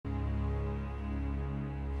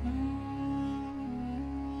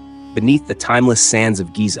Beneath the timeless sands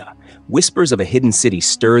of Giza, whispers of a hidden city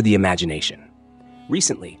stir the imagination.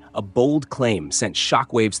 Recently, a bold claim sent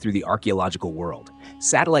shockwaves through the archaeological world.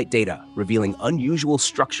 Satellite data revealing unusual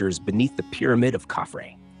structures beneath the Pyramid of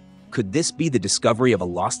Khafre. Could this be the discovery of a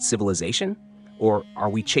lost civilization? Or are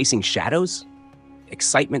we chasing shadows?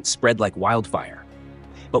 Excitement spread like wildfire.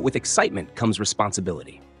 But with excitement comes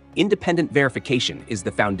responsibility. Independent verification is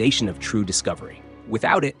the foundation of true discovery.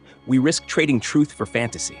 Without it, we risk trading truth for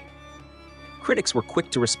fantasy. Critics were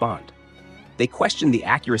quick to respond. They questioned the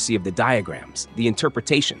accuracy of the diagrams, the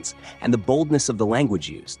interpretations, and the boldness of the language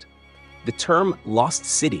used. The term "lost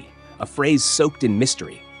city," a phrase soaked in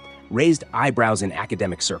mystery, raised eyebrows in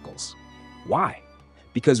academic circles. Why?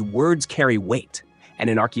 Because words carry weight, and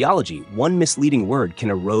in archaeology, one misleading word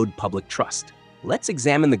can erode public trust. Let's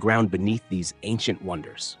examine the ground beneath these ancient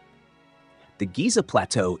wonders. The Giza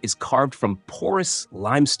Plateau is carved from porous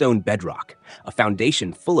limestone bedrock, a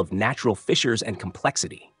foundation full of natural fissures and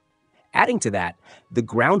complexity. Adding to that, the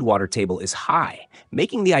groundwater table is high,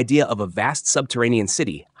 making the idea of a vast subterranean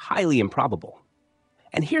city highly improbable.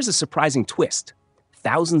 And here's a surprising twist.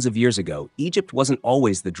 Thousands of years ago, Egypt wasn't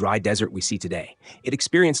always the dry desert we see today. It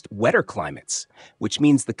experienced wetter climates, which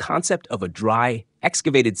means the concept of a dry,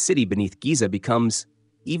 excavated city beneath Giza becomes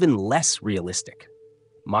even less realistic.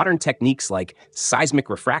 Modern techniques like seismic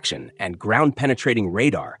refraction and ground-penetrating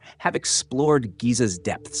radar have explored Giza's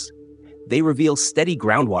depths. They reveal steady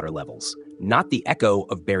groundwater levels, not the echo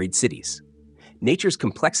of buried cities. Nature's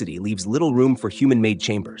complexity leaves little room for human-made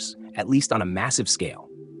chambers, at least on a massive scale.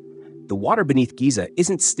 The water beneath Giza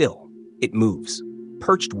isn't still, it moves.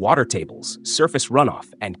 Perched water tables, surface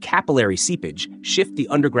runoff, and capillary seepage shift the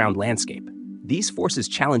underground landscape. These forces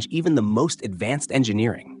challenge even the most advanced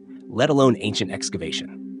engineering, let alone ancient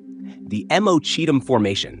excavation. The Mo Cheatham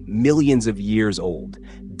Formation, millions of years old,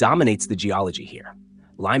 dominates the geology here.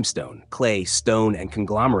 Limestone, clay, stone, and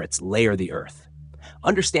conglomerates layer the earth.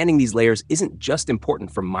 Understanding these layers isn't just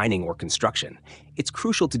important for mining or construction, it's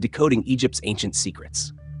crucial to decoding Egypt's ancient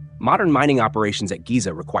secrets. Modern mining operations at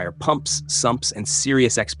Giza require pumps, sumps, and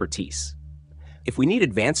serious expertise. If we need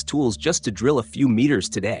advanced tools just to drill a few meters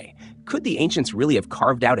today, could the ancients really have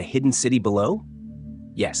carved out a hidden city below?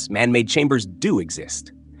 Yes, man-made chambers do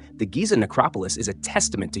exist. The Giza necropolis is a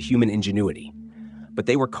testament to human ingenuity. But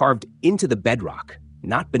they were carved into the bedrock,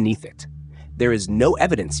 not beneath it. There is no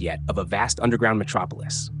evidence yet of a vast underground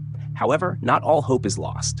metropolis. However, not all hope is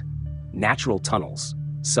lost. Natural tunnels,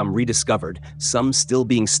 some rediscovered, some still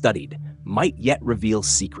being studied, might yet reveal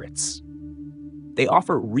secrets. They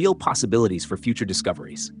offer real possibilities for future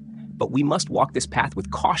discoveries, but we must walk this path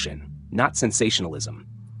with caution, not sensationalism.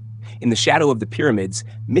 In the shadow of the pyramids,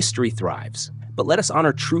 mystery thrives, but let us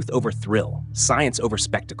honor truth over thrill, science over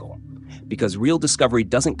spectacle. Because real discovery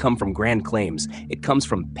doesn't come from grand claims, it comes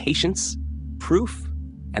from patience, proof,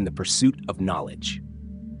 and the pursuit of knowledge.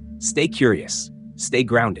 Stay curious, stay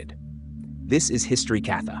grounded. This is History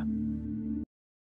Katha.